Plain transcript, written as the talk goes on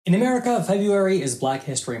In America, February is Black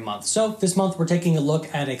History Month, so this month we're taking a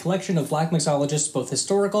look at a collection of black mixologists, both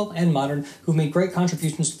historical and modern, who've made great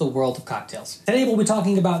contributions to the world of cocktails. Today we'll be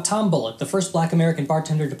talking about Tom Bullock, the first black American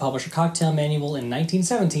bartender to publish a cocktail manual in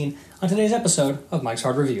 1917, on today's episode of Mike's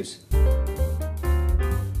Hard Reviews.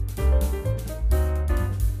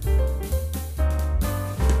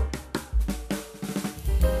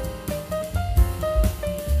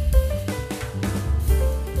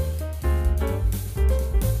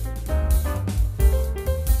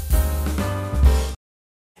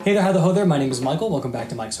 Hey there, ho there, my name is Michael. Welcome back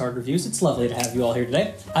to Mike's Hard Reviews. It's lovely to have you all here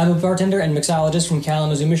today. I'm a bartender and mixologist from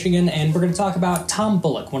Kalamazoo, Michigan, and we're going to talk about Tom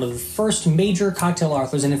Bullock, one of the first major cocktail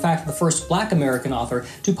authors, and in fact, the first black American author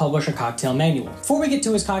to publish a cocktail manual. Before we get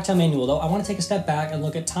to his cocktail manual, though, I want to take a step back and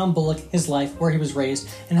look at Tom Bullock, his life, where he was raised,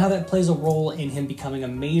 and how that plays a role in him becoming a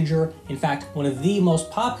major, in fact, one of the most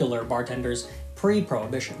popular bartenders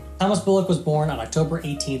pre-prohibition. Thomas Bullock was born on October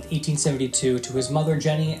 18, 1872, to his mother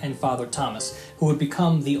Jenny and father Thomas, who would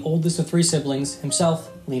become the oldest of three siblings, himself,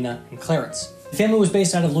 Lena, and Clarence. The family was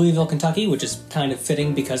based out of Louisville, Kentucky, which is kind of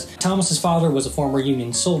fitting because Thomas's father was a former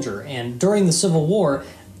Union soldier, and during the Civil War,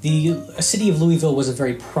 the city of Louisville was a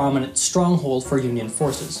very prominent stronghold for Union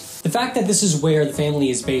forces. The fact that this is where the family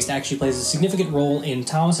is based actually plays a significant role in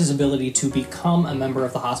Thomas's ability to become a member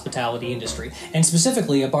of the hospitality industry, and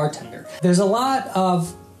specifically a bartender. There's a lot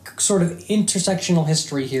of sort of intersectional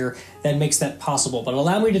history here that makes that possible, but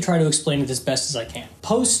allow me to try to explain it as best as I can.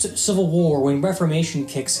 Post-Civil War, when Reformation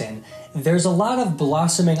kicks in, there's a lot of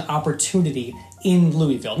blossoming opportunity in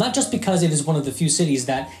Louisville, not just because it is one of the few cities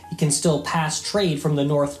that you can still pass trade from the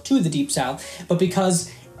north to the deep south, but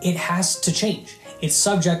because it has to change. It's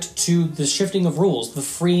subject to the shifting of rules, the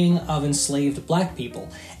freeing of enslaved black people.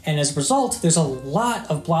 And as a result, there's a lot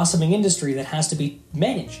of blossoming industry that has to be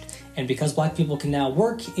managed. And because black people can now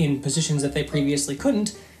work in positions that they previously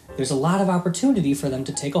couldn't, there's a lot of opportunity for them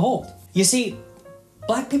to take a hold. You see,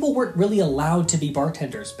 black people weren't really allowed to be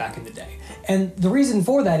bartenders back in the day. And the reason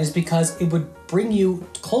for that is because it would bring you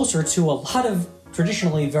closer to a lot of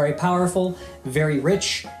traditionally very powerful, very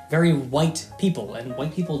rich, very white people. And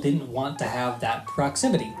white people didn't want to have that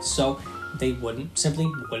proximity, so they simply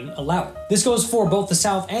wouldn't allow it. This goes for both the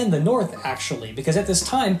South and the North, actually, because at this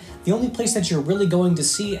time, the only place that you're really going to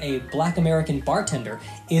see a black American bartender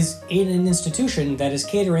is in an institution that is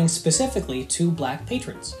catering specifically to black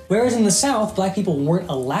patrons. Whereas in the South, black people weren't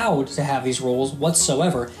allowed to have these roles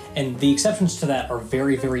whatsoever, and the exceptions to that are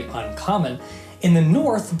very, very uncommon. In the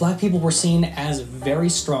North, black people were seen as very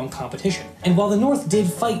strong competition. And while the North did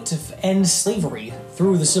fight to end slavery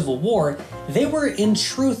through the Civil War, they were in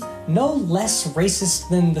truth no less racist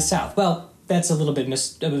than the South. Well, that's a little bit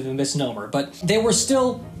of a misnomer, but there were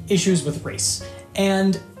still issues with race.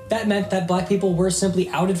 And that meant that black people were simply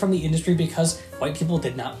outed from the industry because white people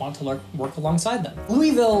did not want to work alongside them.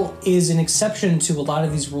 Louisville is an exception to a lot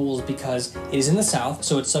of these rules because it is in the South,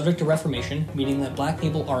 so it's subject to Reformation, meaning that black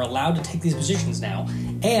people are allowed to take these positions now.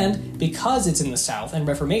 And because it's in the South and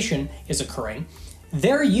Reformation is occurring,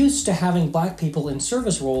 they're used to having black people in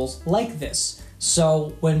service roles like this.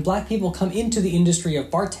 So when black people come into the industry of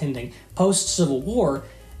bartending post-Civil War,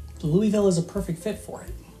 Louisville is a perfect fit for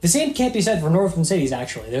it. The same can't be said for northern cities,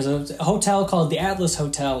 actually. There's a hotel called the Atlas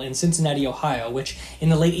Hotel in Cincinnati, Ohio, which in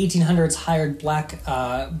the late 1800s hired black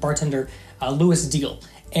bartender Louis Deal.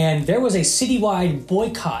 And there was a citywide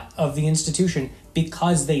boycott of the institution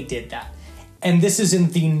because they did that. And this is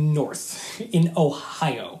in the north, in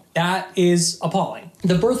Ohio. That is appalling.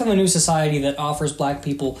 The birth of a new society that offers black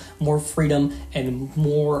people more freedom and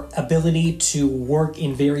more ability to work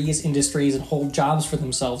in various industries and hold jobs for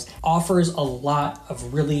themselves offers a lot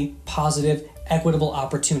of really positive, equitable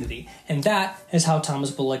opportunity. And that is how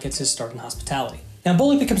Thomas Bullock gets his start in hospitality. Now,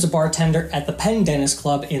 Bullock becomes a bartender at the Pendennis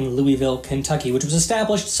Club in Louisville, Kentucky, which was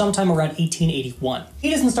established sometime around 1881.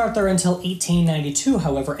 He doesn't start there until 1892,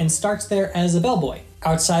 however, and starts there as a bellboy.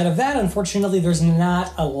 Outside of that, unfortunately, there's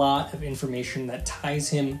not a lot of information that ties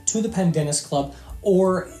him to the Pendennis Club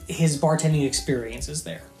or his bartending experiences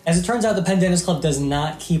there. As it turns out, the Pendennis Club does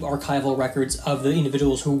not keep archival records of the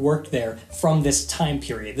individuals who worked there from this time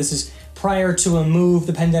period. This is prior to a move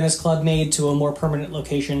the Pendennis Club made to a more permanent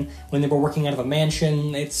location when they were working out of a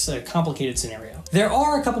mansion. It's a complicated scenario. There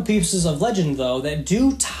are a couple pieces of legend, though, that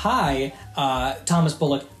do tie Thomas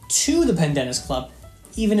Bullock to the Pendennis Club,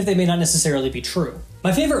 even if they may not necessarily be true.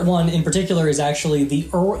 My favorite one in particular is actually the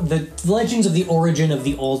legends of the origin of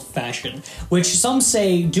the Old Fashioned, which some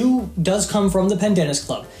say does come from the Pendennis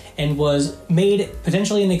Club and was made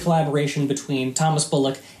potentially in a collaboration between Thomas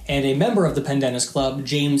Bullock and a member of the Pendennis Club,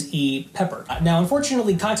 James E. Pepper. Now,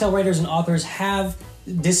 unfortunately, cocktail writers and authors have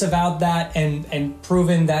disavowed that and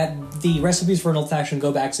proven that the recipes for an old-fashioned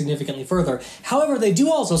go back significantly further. However, they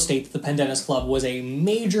do also state that the Pendennis Club was a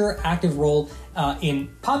major active role in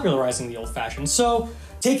popularizing the old-fashioned. So,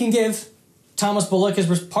 take and give, Thomas Bullock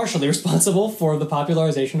is partially responsible for the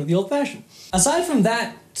popularization of the old-fashioned. Aside from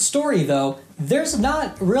that story, though, there's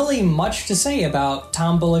not really much to say about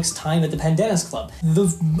Tom Bullock's time at the Pendennis Club.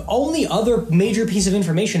 The only other major piece of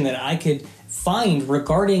information that I could find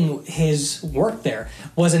regarding his work there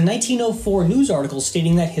was a 1904 news article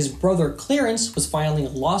stating that his brother Clarence was filing a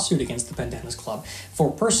lawsuit against the Pendennis Club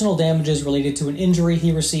for personal damages related to an injury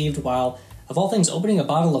he received while, of all things, opening a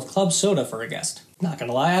bottle of club soda for a guest. Not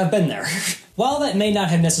gonna lie, I've been there. While that may not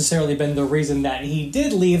have necessarily been the reason that he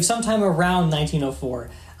did leave, sometime around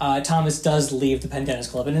 1904, Thomas does leave the Pendennis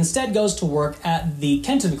Club and instead goes to work at the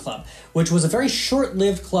Kenton Club, which was a very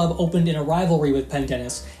short-lived club opened in a rivalry with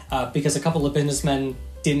Pendennis because a couple of businessmen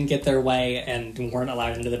didn't get their way and weren't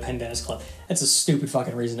allowed into the Pendennis Club. That's a stupid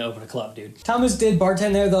fucking reason to open a club, dude. Thomas did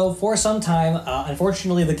bartend there, though, for some time.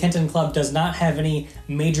 Unfortunately, the Kenton Club does not have any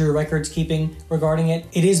major records keeping regarding it.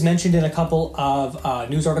 It is mentioned in a couple of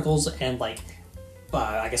news articles and,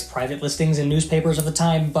 I guess, private listings in newspapers of the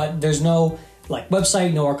time, but there's no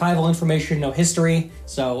website, no archival information, no history.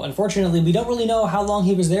 So unfortunately, we don't really know how long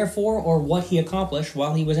he was there for or what he accomplished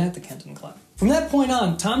while he was at the Kenton Club. From that point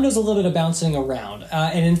on, Tom does a little bit of bouncing around,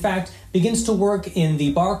 and in fact begins to work in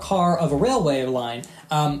the bar car of a railway line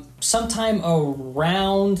sometime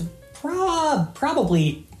around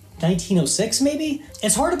probably 1906, maybe?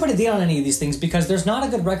 It's hard to put a date on any of these things because there's not a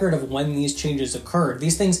good record of when these changes occurred.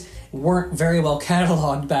 These things weren't very well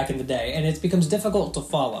cataloged back in the day, and it becomes difficult to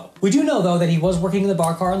follow. We do know, though, that he was working in the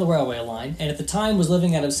bar car on the railway line, and at the time was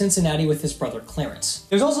living out of Cincinnati with his brother Clarence.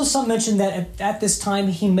 There's also some mention that at this time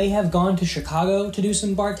he may have gone to Chicago to do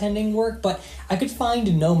some bartending work, but I could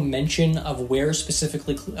find no mention of where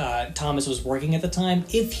specifically Thomas was working at the time,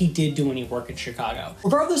 if he did do any work in Chicago.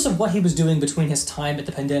 Regardless of what he was doing between his time at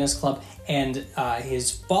the Pendennis Club and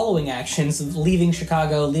his following actions, leaving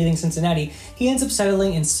Chicago, leaving Cincinnati, he ends up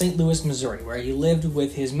settling in St. Louis, Missouri, where he lived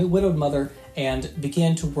with his widowed mother and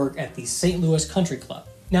began to work at the St. Louis Country Club.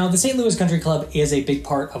 Now, the St. Louis Country Club is a big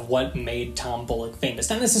part of what made Tom Bullock famous.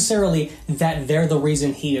 Not necessarily that they're the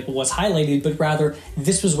reason he was highlighted, but rather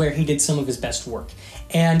this was where he did some of his best work.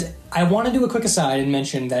 And I want to do a quick aside and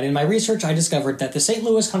mention that in my research I discovered that the St.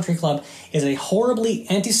 Louis Country Club is a horribly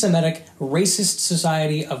anti-Semitic, racist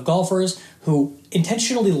society of golfers who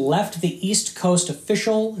intentionally left the East Coast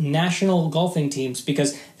official national golfing teams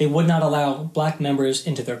because they would not allow black members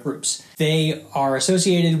into their groups. They are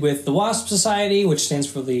associated with the WASP Society, which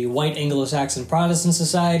stands for the White Anglo-Saxon Protestant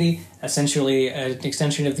Society, essentially an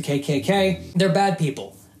extension of the KKK. They're bad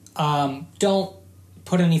people. Don't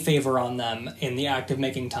put any favor on them in the act of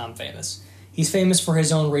making Tom famous. He's famous for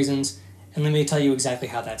his own reasons, and let me tell you exactly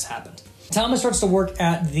how that's happened. Thomas starts to work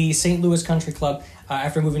at the St. Louis Country Club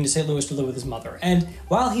after moving to St. Louis to live with his mother. And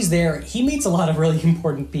while he's there, he meets a lot of really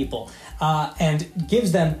important people and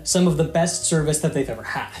gives them some of the best service that they've ever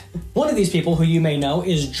had. One of these people, who you may know,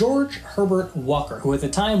 is George Herbert Walker, who at the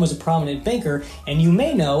time was a prominent banker, and you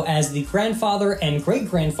may know as the grandfather and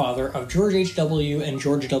great-grandfather of George H.W. and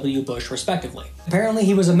George W. Bush, respectively. Apparently,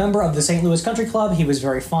 he was a member of the St. Louis Country Club. He was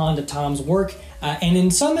very fond of Tom's work, and in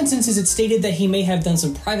some instances it's stated that he may have done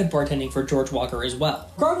some private bartending for George Walker as well.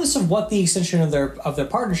 Regardless of what the extension of their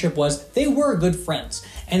partnership was, they were good friends.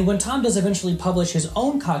 And when Tom does eventually publish his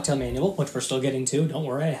own cocktail manual, which we're still getting to, don't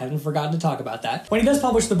worry, I haven't forgotten to talk about that. When he does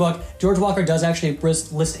publish the book, George Walker does actually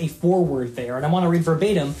list a foreword there, and I want to read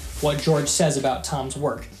verbatim what George says about Tom's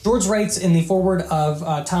work. George writes in the foreword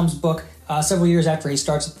of Tom's book, several years after he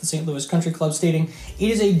starts at the St. Louis Country Club, stating,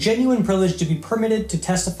 "It is a genuine privilege to be permitted to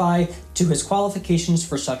testify to his qualifications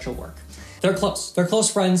for such a work." They're close. They're close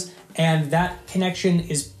friends, and that connection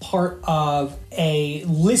is part of a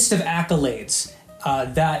list of accolades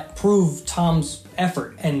that prove Tom's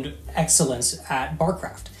effort and excellence at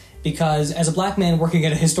barcraft. Because as a black man working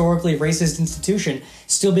at a historically racist institution,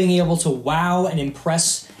 still being able to wow and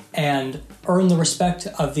impress and earn the respect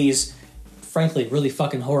of these frankly really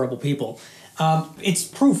fucking horrible people, it's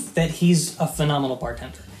proof that he's a phenomenal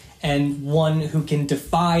bartender and one who can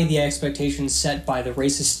defy the expectations set by the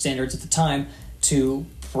racist standards at the time to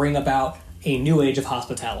bring about a new age of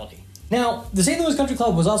hospitality. Now, the St. Louis Country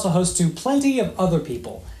Club was also host to plenty of other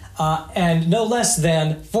people. and no less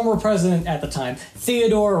than former president at the time,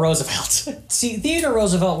 Theodore Roosevelt. See, Theodore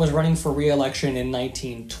Roosevelt was running for re-election in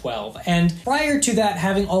 1912, and prior to that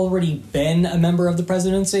having already been a member of the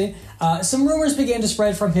presidency, some rumors began to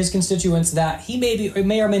spread from his constituents that he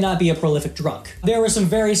may or may not be a prolific drunk. There were some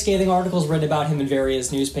very scathing articles written about him in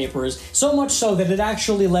various newspapers, so much so that it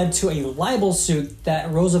actually led to a libel suit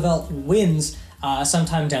that Roosevelt wins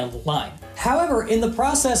sometime down the line. However, in the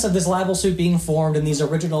process of this libel suit being formed and these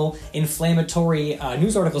original inflammatory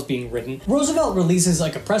news articles being written, Roosevelt releases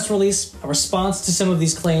like a press release, a response to some of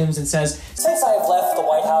these claims, and says, "Since I have left the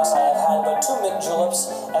White House, I have had but 2 mint juleps,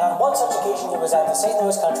 and on one such occasion it was at the St.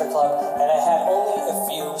 Louis Country Club, and I had only a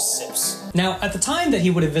few sips." Now, at the time that he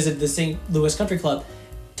would have visited the St. Louis Country Club,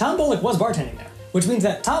 Tom Bullock was bartending there, which means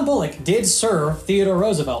that Tom Bullock did serve Theodore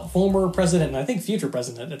Roosevelt, former president, and I think future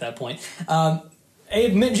president at that point, a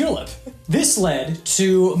mint julep. This led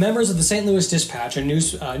to members of the St. Louis Dispatch, a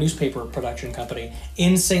newspaper production company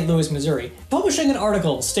in St. Louis, Missouri, publishing an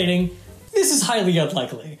article stating, "This is highly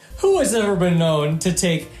unlikely. Who has ever been known to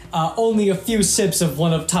take only a few sips of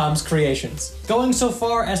one of Tom's creations?" Going so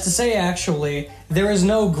far as to say, actually, there is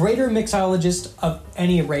no greater mixologist of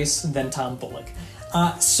any race than Tom Bullock.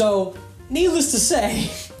 So, needless to say,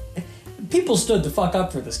 people stood the fuck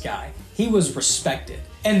up for this guy. He was respected.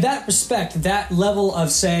 And that respect, that level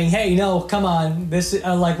of saying, hey, no, come on, this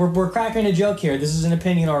we're cracking a joke here. This is an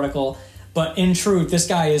opinion article, but in truth, this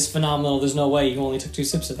guy is phenomenal. There's no way you only took 2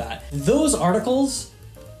 sips of that. Those articles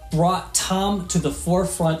brought Tom to the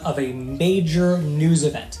forefront of a major news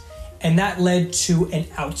event. And that led to an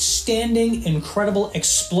outstanding, incredible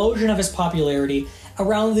explosion of his popularity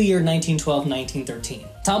around the year 1912-1913.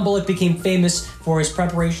 Tom Bullock became famous for his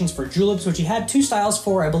preparations for juleps, which he had 2 styles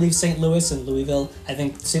for, I believe St. Louis and Louisville. I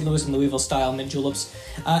think St. Louis and Louisville style mint juleps.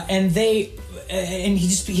 And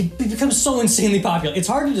he becomes so insanely popular. It's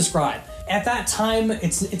hard to describe. At that time,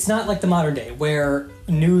 it's not like the modern day where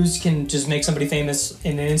news can just make somebody famous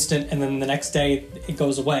in an instant and then the next day it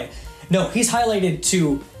goes away. No, he's highlighted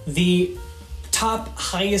to the top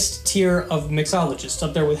highest tier of mixologists,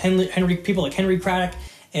 up there with people like Henry Craddock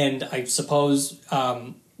and I suppose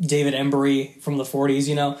David Embry from the 40s,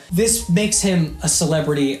 you know. This makes him a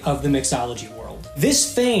celebrity of the mixology world.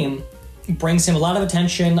 This fame brings him a lot of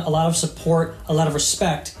attention, a lot of support, a lot of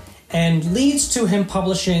respect, and leads to him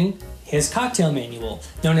publishing his cocktail manual,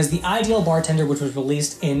 known as the Ideal Bartender, which was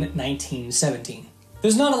released in 1917.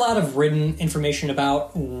 There's not a lot of written information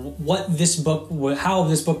about how this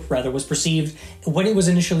book was perceived when it was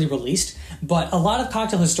initially released, but a lot of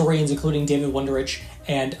cocktail historians, including David Wunderich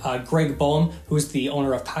and Greg Boehm, who's the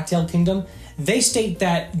owner of Cocktail Kingdom, they state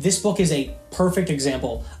that this book is a perfect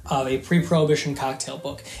example of a pre-prohibition cocktail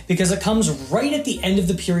book because it comes right at the end of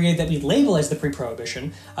the period that we label as the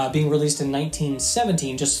pre-prohibition, being released in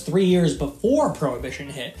 1917, just 3 years before prohibition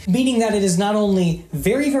hit, meaning that it is not only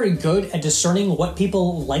very, very good at discerning what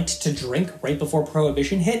people liked to drink right before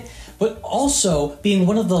prohibition hit, but also being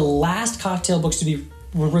one of the last cocktail books to be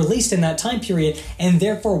released in that time period, and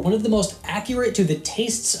therefore one of the most accurate to the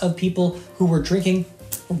tastes of people who were drinking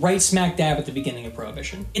right smack dab at the beginning of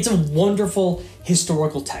Prohibition. It's a wonderful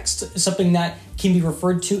historical text, something that can be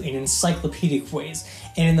referred to in encyclopedic ways,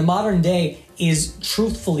 and in the modern day is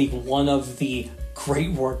truthfully one of the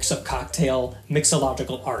great works of cocktail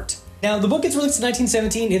mixological art. Now, the book gets released in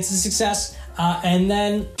 1917, it's a success, and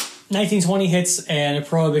then 1920 hits and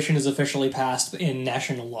Prohibition is officially passed in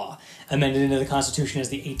national law, amended into the Constitution as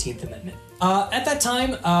the 18th Amendment. At that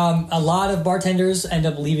time, a lot of bartenders end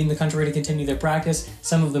up leaving the country to continue their practice.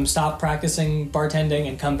 Some of them stop practicing bartending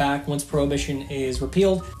and come back once Prohibition is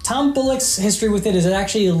repealed. Tom Bullock's history with it is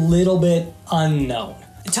actually a little bit unknown.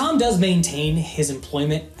 Tom does maintain his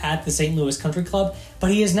employment at the St. Louis Country Club,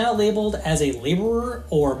 but he is now labeled as a laborer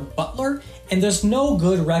or butler, and there's no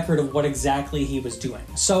good record of what exactly he was doing.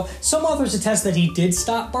 So some authors attest that he did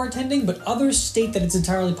stop bartending, but others state that it's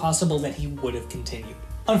entirely possible that he would have continued.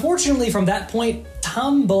 Unfortunately, from that point,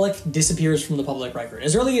 Tom Bullock disappears from the public record.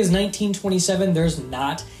 As early as 1927, there's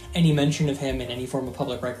not any mention of him in any form of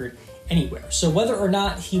public record anywhere. So whether or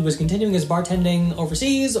not he was continuing his bartending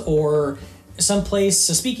overseas or someplace,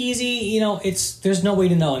 a speakeasy, there's no way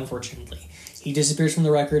to know, unfortunately. He disappears from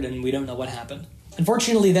the record and we don't know what happened.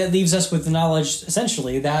 Unfortunately, that leaves us with the knowledge,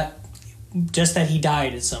 essentially, that he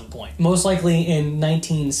died at some point. Most likely in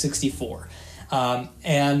 1964.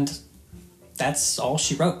 And that's all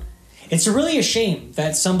she wrote. It's really a shame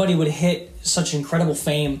that somebody would hit such incredible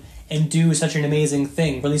fame and do such an amazing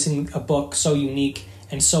thing, releasing a book so unique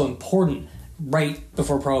and so important right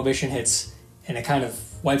before Prohibition hits, and it kind of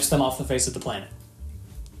wipes them off the face of the planet.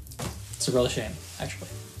 It's a real shame, actually.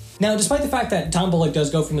 Now, despite the fact that Tom Bullock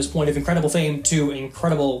does go from this point of incredible fame to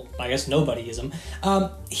incredible, I guess, nobodyism,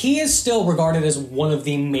 he is still regarded as one of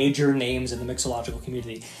the major names in the mixological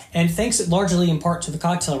community, and thanks largely in part to the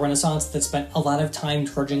cocktail renaissance that spent a lot of time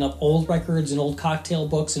trudging up old records and old cocktail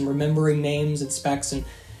books and remembering names and specs and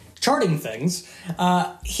charting things,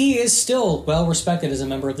 he is still well respected as a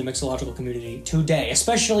member of the mixological community today,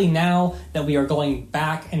 especially now that we are going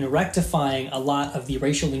back and rectifying a lot of the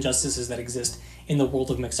racial injustices that exist in the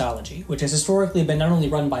world of mixology, which has historically been not only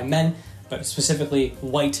run by men, but specifically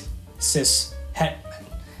white, cis, het men.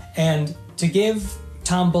 And to give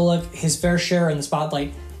Tom Bullock his fair share in the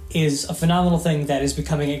spotlight is a phenomenal thing that is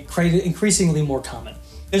becoming increasingly more common.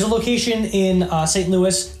 There's a location in St.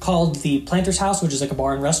 Louis called the Planter's House, which is like a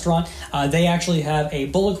bar and restaurant. They actually have a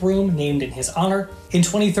Bullock room named in his honor. In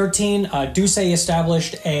 2013, Duce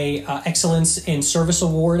established a Excellence in Service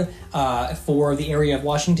Award for the area of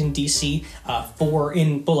Washington, D.C.,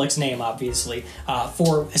 in Bullock's name, obviously,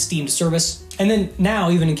 for esteemed service. And then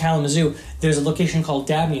now, even in Kalamazoo, there's a location called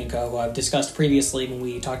Dabney & Co., who I've discussed previously when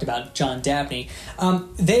we talked about John Dabney.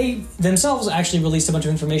 They themselves actually released a bunch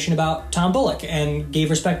of information about Tom Bullock and gave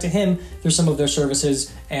respect to him through some of their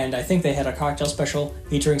services, and I think they had a cocktail special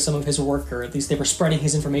featuring some of his work, or at least they were spreading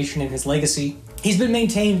his information and his legacy. He's been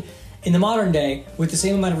maintained in the modern day with the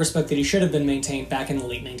same amount of respect that he should have been maintained back in the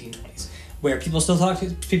late 1920s, where people still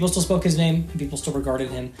spoke his name, and people still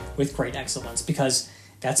regarded him with great excellence, because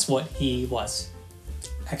that's what he was.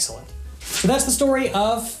 Excellent. So that's the story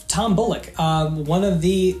of Tom Bullock, one of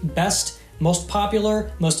the best, most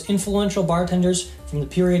popular, most influential bartenders from the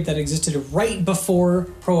period that existed right before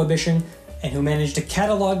Prohibition, and who managed to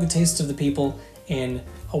catalog the tastes of the people in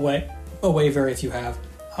a way very few have,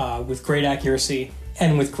 with great accuracy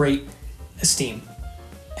and with great esteem.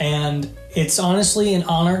 And it's honestly an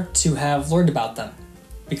honor to have learned about them,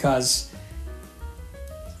 because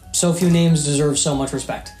so few names deserve so much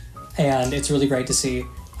respect. And it's really great to see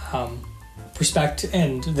respect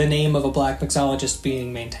and the name of a black mixologist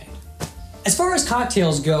being maintained. As far as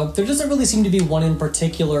cocktails go, there doesn't really seem to be one in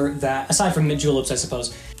particular that, aside from mint juleps, I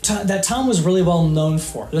suppose, that Tom was really well known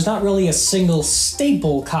for. There's not really a single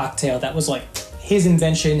staple cocktail that was like his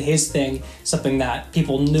invention, his thing, something that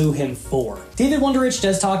people knew him for. David Wonderich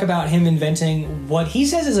does talk about him inventing what he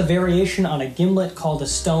says is a variation on a gimlet called a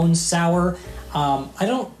stone sour. I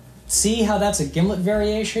don't see how that's a gimlet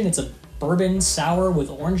variation. It's a bourbon sour with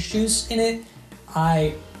orange juice in it.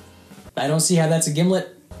 I don't see how that's a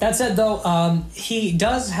gimlet. That said, though, he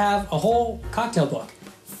does have a whole cocktail book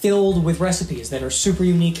filled with recipes that are super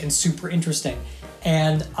unique and super interesting.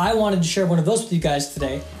 And I wanted to share one of those with you guys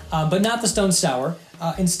today, but not the stone sour.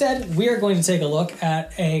 Instead, we are going to take a look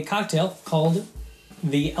at a cocktail called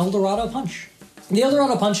the Dorado Punch. The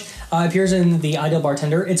Dorado Punch appears in the Ideal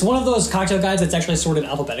Bartender. It's one of those cocktail guides that's actually sorted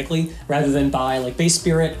alphabetically rather than by like base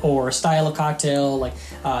spirit or style of cocktail, like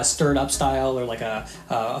stirred up style, or like a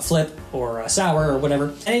flip or a sour or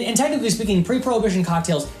whatever. And technically speaking, pre-prohibition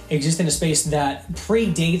cocktails exist in a space that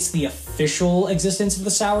predates the official existence of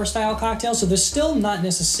the sour style cocktail, so they're still not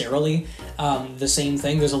necessarily the same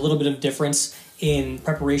thing. There's a little bit of difference in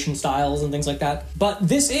preparation styles and things like that. But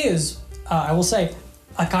this is, I will say,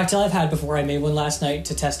 a cocktail I've had before. I made one last night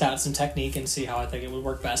to test out some technique and see how I think it would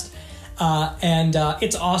work best. And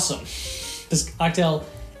it's awesome. This cocktail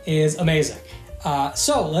is amazing.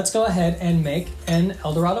 So let's go ahead and make an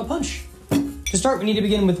Dorado Punch. To start, we need to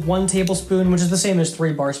begin with 1 tablespoon, which is the same as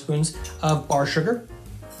 3 bar spoons, of bar sugar.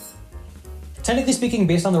 Technically speaking,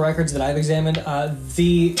 based on the records that I've examined,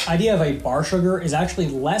 the idea of a bar sugar is actually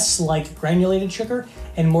less like granulated sugar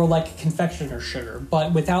and more like confectioner's sugar,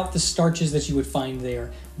 but without the starches that you would find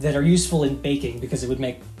there that are useful in baking, because it would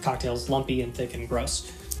make cocktails lumpy and thick and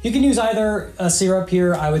gross. You can use either a syrup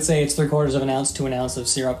here. I would say it's 3/4 of an ounce to an ounce of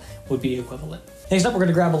syrup would be equivalent. Next up, we're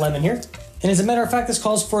gonna grab a lemon here. And as a matter of fact, this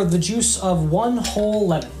calls for the juice of 1 whole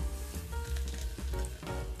lemon.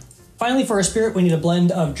 Finally, for our spirit, we need a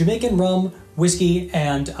blend of Jamaican rum, whiskey,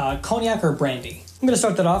 and cognac or brandy. I'm going to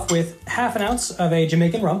start that off with 1/2 ounce of a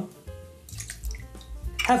Jamaican rum,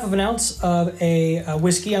 1/2 ounce of a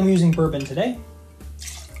whiskey. I'm using bourbon today,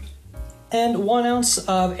 and 1 ounce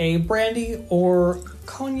of a brandy or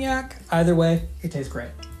cognac. Either way, it tastes great.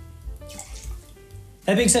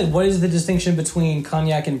 That being said, what is the distinction between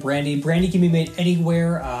cognac and brandy? Brandy can be made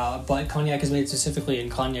anywhere, but cognac is made specifically in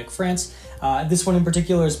Cognac, France. This one in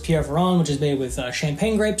particular is Pierre Ferrand, which is made with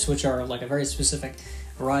champagne grapes, which are like a very specific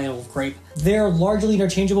varietal of grape. They're largely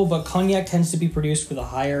interchangeable, but cognac tends to be produced with a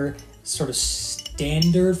higher sort of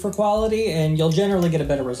standard for quality, and you'll generally get a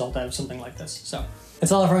better result out of something like this. So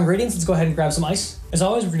that's all of our ingredients. Let's go ahead and grab some ice. As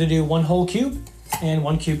always, we're going to do 1 whole cube and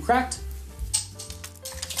 1 cube cracked.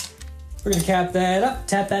 We're gonna cap that up,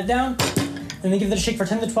 tap that down, and then give that a shake for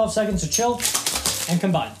 10 to 12 seconds to chill and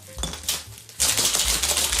combine.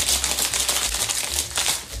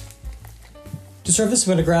 To serve this,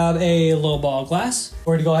 I'm gonna grab a lowball glass.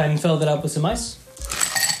 We're gonna go ahead and fill that up with some ice.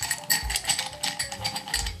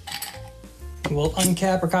 We'll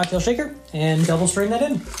uncap our cocktail shaker and double strain that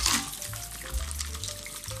in.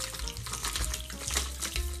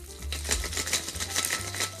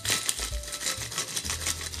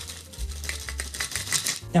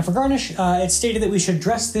 Now for garnish, it's stated that we should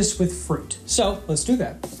dress this with fruit. So let's do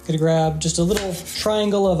that. Gonna grab just a little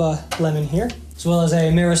triangle of a lemon here, as well as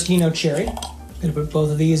a maraschino cherry. Gonna put both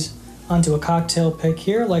of these onto a cocktail pick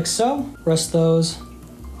here, like so. Rest those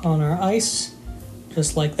on our ice,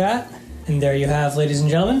 just like that. And there you have, ladies and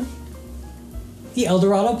gentlemen, the El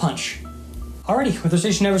Dorado Punch. Alrighty, with our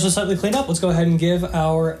station ever so slightly cleaned up, let's go ahead and give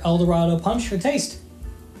our El Dorado Punch a taste.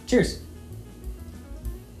 Cheers.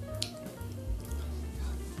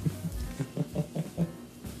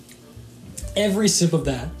 Every sip of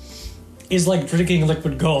that is like drinking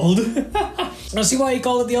liquid gold. Now see why you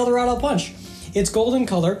call it the El Dorado Punch. It's gold in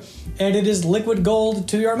color, and it is liquid gold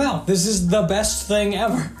to your mouth. This is the best thing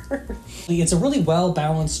ever. It's a really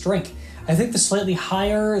well-balanced drink. I think the slightly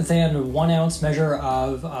higher than 1 ounce measure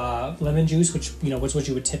of lemon juice, which was what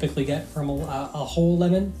you would typically get from a whole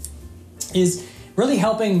lemon, is really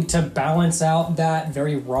helping to balance out that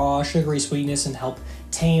very raw sugary sweetness and help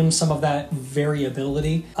tame some of that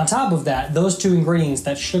variability. On top of that, those two ingredients,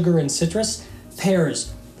 that sugar and citrus,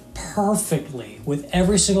 pairs perfectly with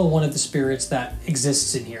every single one of the spirits that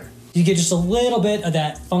exists in here. You get just a little bit of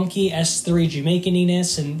that funky S3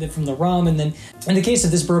 Jamaican-iness and from the rum, and then in the case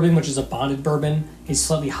of this bourbon, which is a bonded bourbon, is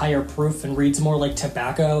slightly higher proof and reads more like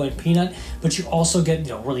tobacco and peanut, but you also get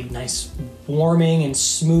really nice warming and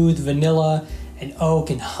smooth vanilla and oak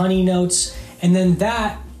and honey notes, and then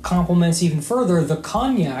that complements even further the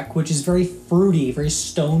cognac, which is very fruity, very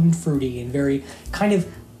stone fruity, and very kind of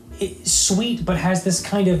sweet, but has this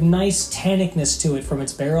kind of nice tannicness to it from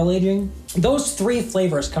its barrel aging. Those three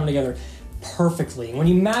flavors come together perfectly. And when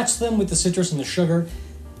you match them with the citrus and the sugar,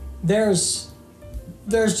 there's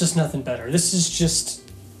just nothing better. This is just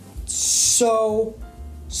so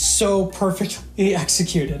perfectly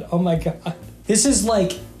executed. Oh my God. This is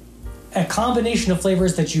like a combination of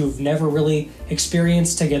flavors that you've never really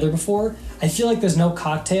experienced together before. I feel like there's no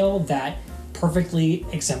cocktail that perfectly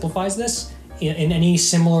exemplifies this in any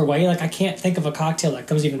similar way. Like, I can't think of a cocktail that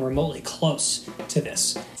comes even remotely close to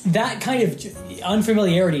this. That kind of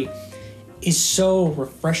unfamiliarity is so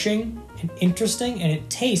refreshing and interesting, and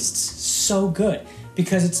it tastes so good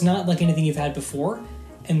because it's not like anything you've had before,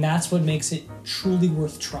 and that's what makes it truly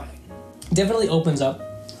worth trying. It definitely opens up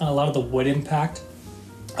a lot of the wood impact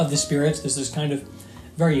of the spirits. There's this kind of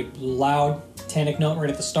very loud tannic note right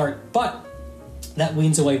at the start, but that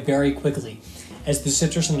weans away very quickly as the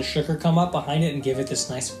citrus and the sugar come up behind it and give it this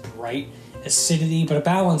nice bright acidity, but a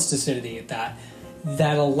balanced acidity at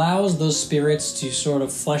that allows those spirits to sort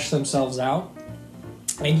of flesh themselves out,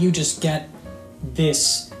 and you just get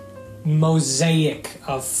this mosaic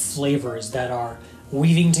of flavors that are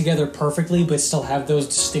weaving together perfectly but still have those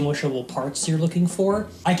distinguishable parts you're looking for.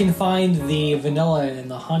 I can find the vanilla and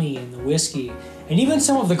the honey and the whiskey, and even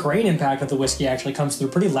some of the grain impact of the whiskey actually comes through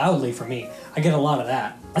pretty loudly for me. I get a lot of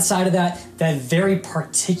that. Aside of that, that very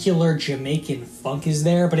particular Jamaican funk is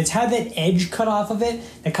there, but it's had that edge cut off of it,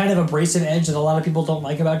 that kind of abrasive edge that a lot of people don't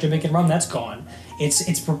like about Jamaican rum. That's gone.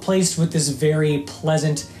 It's replaced with this very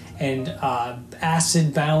pleasant and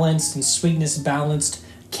acid balanced and sweetness balanced,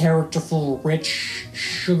 characterful, rich,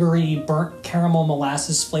 sugary, burnt caramel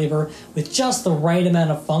molasses flavor with just the right amount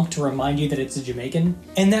of funk to remind you that it's a Jamaican.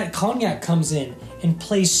 And that cognac comes in and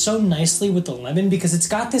plays so nicely with the lemon because it's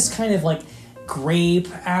got this kind of like grape,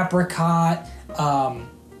 apricot,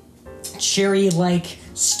 cherry-like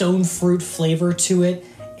stone fruit flavor to it.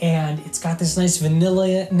 And it's got this nice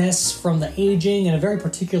vanilla-ness from the aging and a very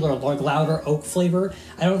particular louder oak flavor.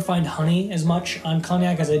 I don't find honey as much on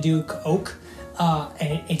cognac as I do oak.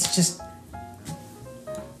 And it's just,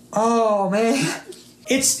 oh man,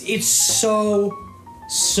 it's so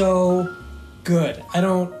good. I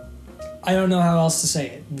don't know how else to say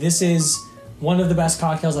it. This is one of the best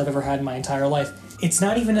cocktails I've ever had in my entire life. It's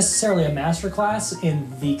not even necessarily a masterclass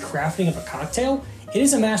in the crafting of a cocktail. It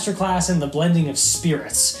is a masterclass in the blending of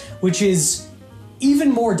spirits, which is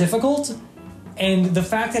even more difficult. And the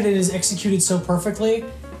fact that it is executed so perfectly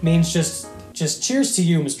means just cheers to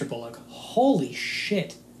you, Mr. Bullock. Holy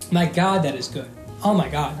shit. My God, that is good. Oh my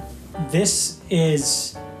God. This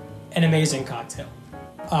is an amazing cocktail.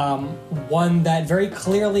 one that very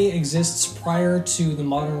clearly exists prior to the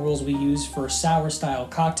modern rules we use for sour-style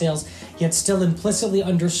cocktails, yet still implicitly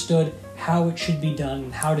understood how it should be done,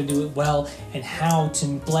 and how to do it well, and how to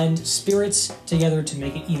blend spirits together to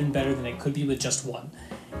make it even better than it could be with just one.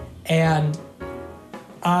 And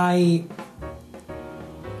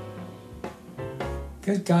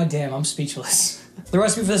good goddamn, I'm speechless. The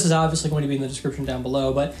recipe for this is obviously going to be in the description down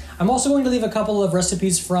below, but I'm also going to leave a couple of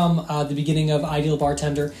recipes from the beginning of Ideal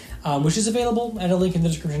Bartender, which is available at a link in the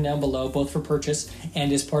description down below, both for purchase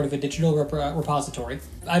and as part of a digital repository.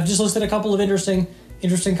 I've just listed a couple of interesting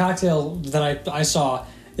cocktails that I saw.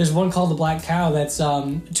 There's one called the Black Cow that's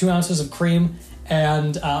 2 ounces of cream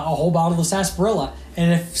and a whole bottle of sarsaparilla.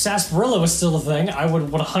 And if sarsaparilla was still a thing, I would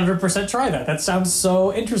 100% try that. That sounds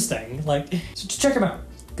so interesting. So check them out.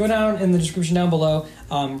 Go down in the description down below,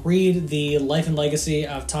 read the life and legacy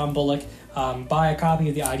of Tom Bullock, buy a copy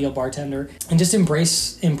of the Ideal Bartender, and just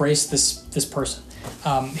embrace this person.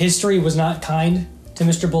 History was not kind to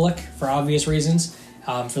Mr. Bullock for obvious reasons.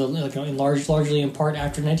 Largely in part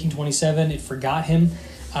after 1927, it forgot him,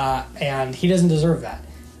 and he doesn't deserve that.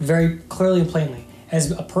 Very clearly and plainly, as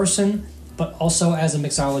a person, but also as a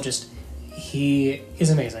mixologist, he is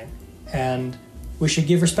amazing, and we should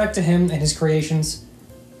give respect to him and his creations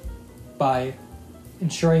by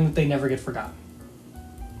ensuring that they never get forgotten.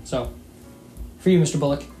 So, for you, Mr.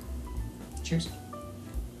 Bullock, cheers.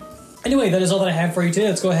 Anyway, that is all that I have for you today.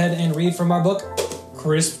 Let's go ahead and read from our book,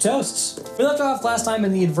 Crisp Toasts. We left off last time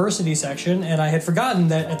in the adversity section, and I had forgotten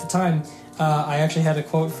that at the time I actually had a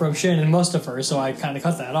quote from Shannon Mustafa, so I kind of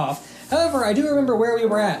cut that off. However, I do remember where we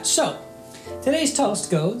were at. So, today's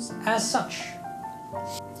toast goes as such.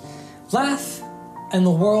 Laugh, and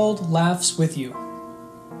the world laughs with you.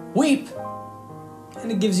 Weep,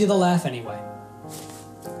 and it gives you the laugh anyway.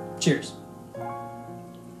 Cheers.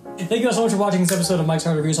 Thank you all so much for watching this episode of Mike's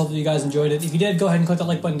Hard Reviews. Hopefully you guys enjoyed it. If you did, go ahead and click that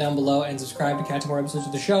like button down below and subscribe to catch more episodes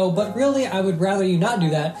of the show. But really, I would rather you not do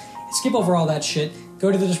that. Skip over all that shit.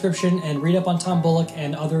 Go to the description and read up on Tom Bullock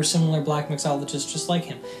and other similar black mixologists just like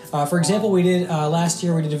him. For example, last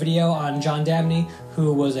year we did a video on John Dabney,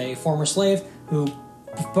 who was a former slave who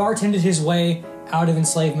bartended his way out of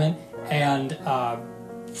enslavement and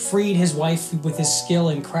freed his wife with his skill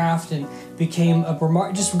and craft and became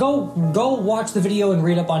a just go watch the video and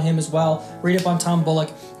read up on him as well. Read up on Tom Bullock.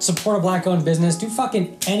 Support a black-owned business. Do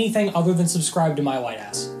fucking anything other than subscribe to my white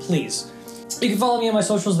ass, please. You can follow me on my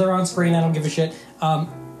socials. They're on screen. I don't give a shit.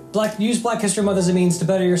 Use Black History Month as a means to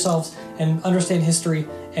better yourselves and understand history,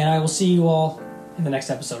 and I will see you all in the next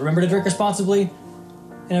episode. Remember to drink responsibly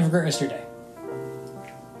and have a great rest of your day.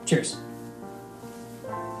 Cheers.